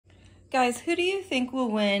Guys, who do you think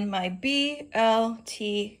will win my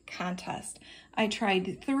BLT contest? I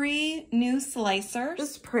tried 3 new slicers.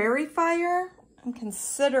 This Prairie Fire, I'm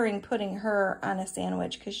considering putting her on a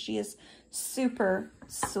sandwich because she is super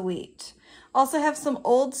sweet. Also have some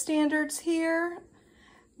old standards here,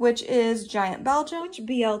 which is Giant Belgium. Which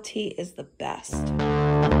BLT is the best?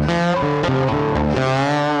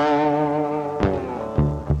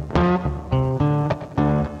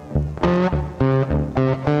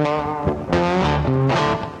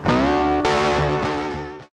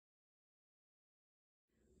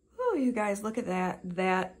 Oh, you guys, look at that.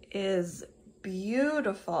 That is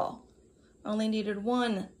beautiful. Only needed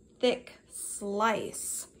 1 thick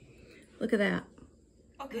slice. Look at that.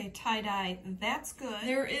 Okay, tie-dye, that's good.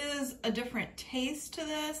 There is a different taste to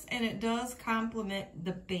this, and it does complement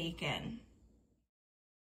the bacon.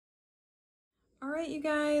 All right, you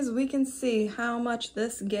guys, we can see how much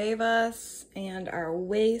this gave us and our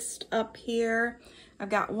waste up here. I've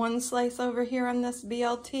got 1 slice over here on this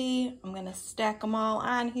BLT. I'm gonna stack them all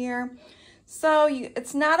on here. So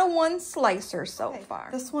it's not a 1 slicer so far.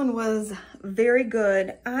 This one was very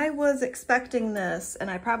good. I was expecting this, and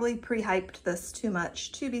I probably pre-hyped this too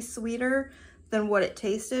much, to be sweeter than what it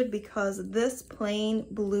tasted because this plain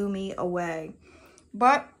blew me away.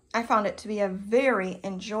 But I found it to be a very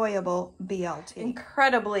enjoyable BLT.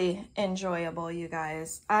 Incredibly enjoyable, you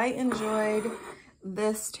guys. I enjoyed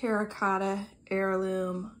this terracotta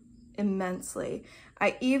heirloom immensely.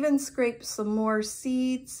 I even scraped some more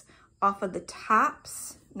seeds off of the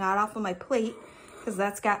tops, not off of my plate, because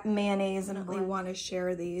that's got mayonnaise and I really want to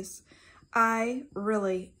share these. I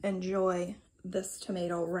really enjoy this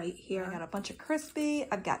tomato right here. I got a bunch of crispy,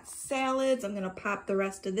 I've got salads. I'm gonna pop the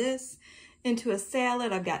rest of this into a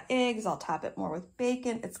salad. I've got eggs, I'll top it more with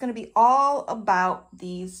bacon. It's gonna be all about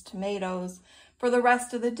these tomatoes for the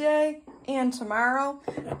rest of the day and tomorrow.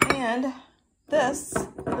 And this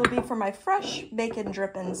will be for my fresh bacon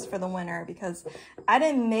drippings for the winter because I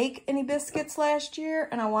didn't make any biscuits last year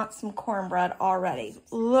and I want some cornbread already.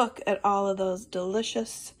 Look at all of those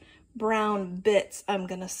delicious brown bits I'm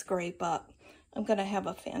gonna scrape up. I'm gonna have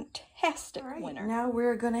a fantastic winter. Now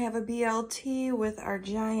we're gonna have a BLT with our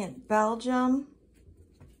Giant Belgium.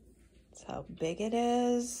 That's how big it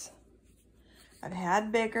is. I've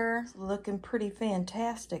had bigger. It's looking pretty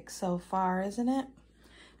fantastic so far, isn't it?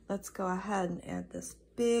 Let's go ahead and add this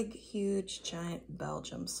big, huge, Giant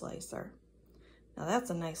Belgium slicer. Now that's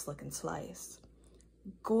a nice looking slice.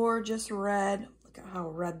 Gorgeous red. Look at how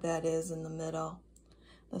red that is in the middle.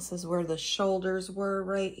 This is where the shoulders were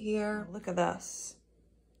right here. Look at this.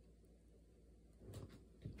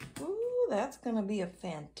 Ooh, that's gonna be a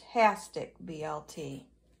fantastic BLT.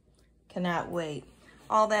 Cannot wait.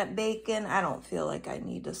 All that bacon, I don't feel like I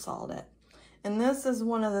need to salt it. And this is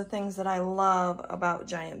one of the things that I love about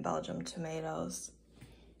Giant Belgium tomatoes.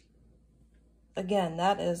 Again,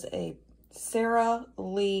 that is a Sara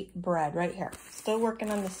Lee bread right here. Still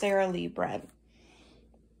working on the Sara Lee bread.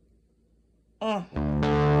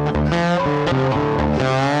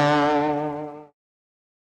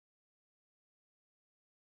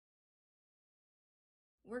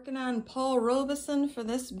 Working on Paul Robeson for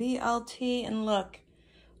this BLT, and look,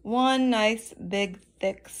 1 nice big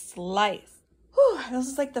thick slice. Whew, this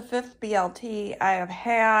is like the 5th BLT I have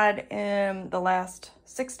had in the last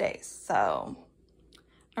 6 days, so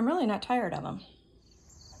I'm really not tired of them.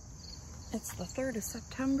 It's the 3rd of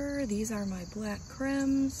September. These are my black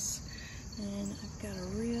cremes, and I've got a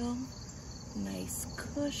real nice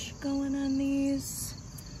cush going on these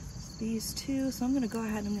 2. So I'm gonna go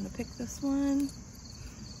ahead and I'm gonna pick this one,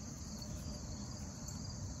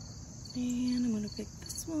 and I'm gonna pick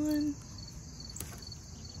this one.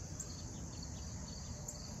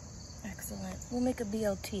 Excellent. We'll make a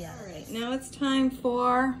BLT out of it. All right, now it's time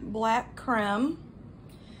for black creme.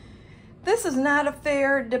 This is not a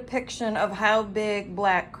fair depiction of how big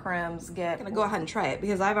black cremes get. I'm gonna go ahead and try it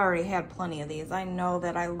because I've already had plenty of these. I know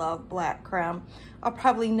that I love black creme. I'll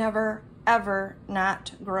probably never, ever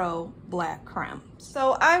not grow black creme.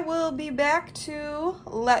 So I will be back to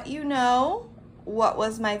let you know what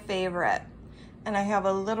was my favorite. And I have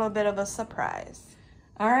a little bit of a surprise.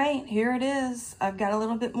 All right, here it is. I've got a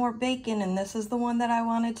little bit more bacon, and this is the one that I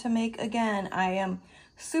wanted to make again. I am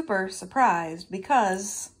super surprised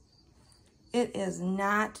because it is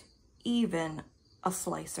not even a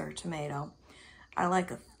slicer tomato. I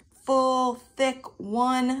like a full, thick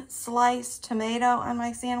 1 slice tomato on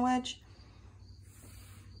my sandwich.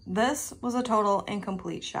 This was a total and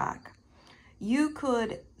complete shock. You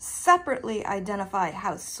could separately identify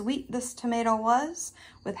how sweet this tomato was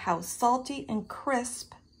with how salty and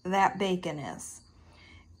crisp that bacon is.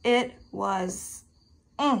 It was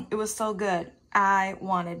It was so good. I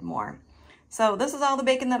wanted more. So this is all the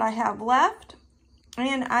bacon that I have left.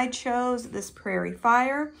 And I chose this Prairie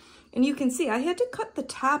Fire. And you can see I had to cut the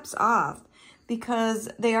tops off because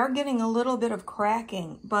they are getting a little bit of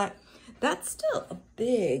cracking, but that's still a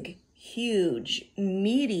big, huge,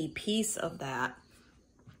 meaty piece of that.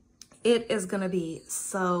 It is gonna be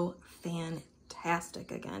so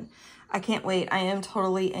fantastic again. I can't wait. I am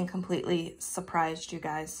totally and completely surprised, you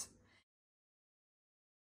guys.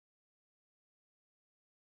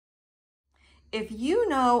 If you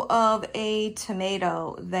know of a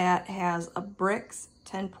tomato that has a Brix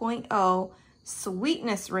 10.0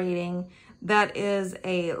 sweetness rating that is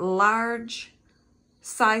a large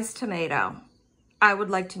size tomato, I would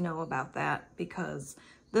like to know about that because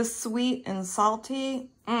this sweet and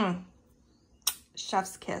salty,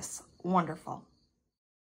 chef's kiss, wonderful.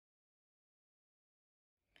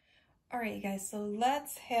 All right, you guys, so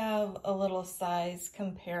let's have a little size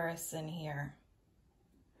comparison here.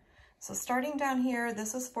 So starting down here,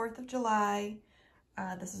 this is 4th of July.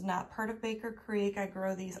 This is not part of Baker Creek. I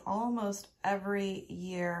grow these almost every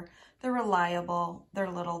year. They're reliable, they're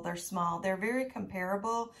little, they're small. They're very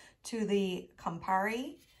comparable to the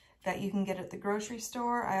Campari that you can get at the grocery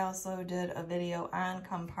store. I also did a video on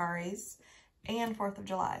Camparis and 4th of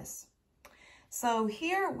July's. So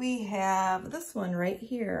here we have this one right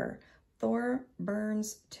here,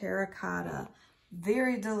 Thorburns Terracotta.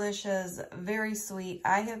 Very delicious, very sweet.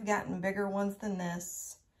 I have gotten bigger ones than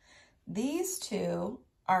this. These two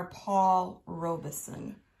are Paul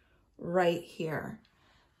Robeson right here.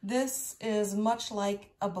 This is much like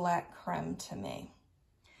a black creme to me.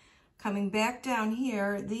 Coming back down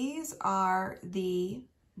here, these are the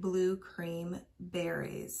blue cream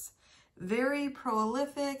berries. Very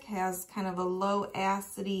prolific, has kind of a low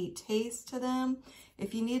acidity taste to them.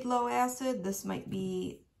 If you need low acid, this might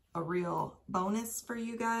be a real bonus for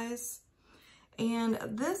you guys. And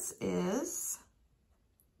this is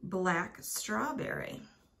black strawberry.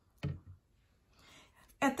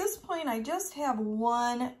 At this point, I just have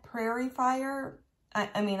one Prairie Fire.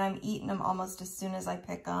 I mean, I'm eating them almost as soon as I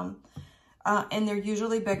pick them. And they're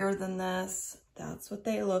usually bigger than this. That's what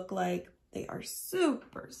they look like. They are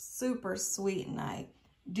super, super sweet, and I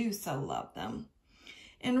do so love them.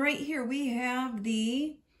 And right here we have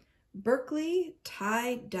the Berkeley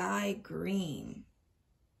Tie-Dye Green.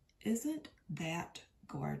 Isn't that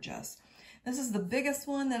gorgeous? This is the biggest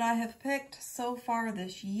one that I have picked so far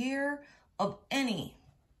this year of any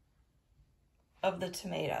of the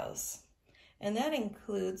tomatoes. And that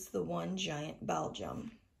includes the one giant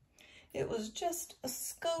Belgium. It was just a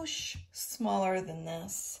skosh smaller than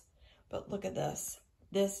this, but look at this.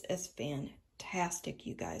 This is fantastic,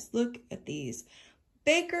 you guys. Look at these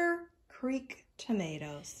Baker Creek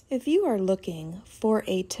tomatoes. If you are looking for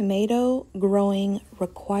a tomato growing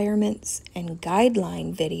requirements and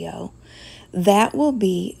guideline video, that will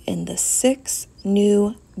be in the 6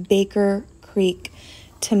 new Baker Creek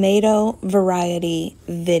tomato variety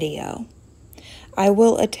video. I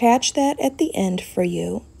will attach that at the end for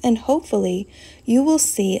you, and hopefully you will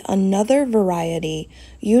see another variety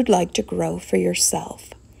you'd like to grow for yourself.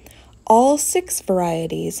 All 6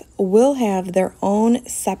 varieties will have their own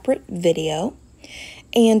separate video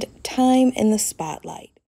and time in the spotlight.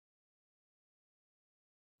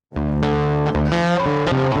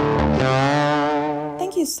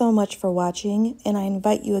 Thank you so much for watching, and I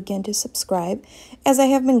invite you again to subscribe, as I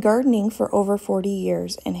have been gardening for over 40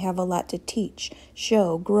 years and have a lot to teach,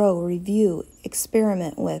 show, grow, review,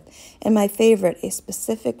 experiment with, and my favorite, a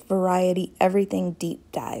specific variety everything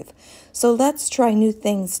deep dive. So let's try new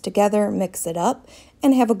things together, mix it up,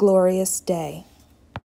 and have a glorious day.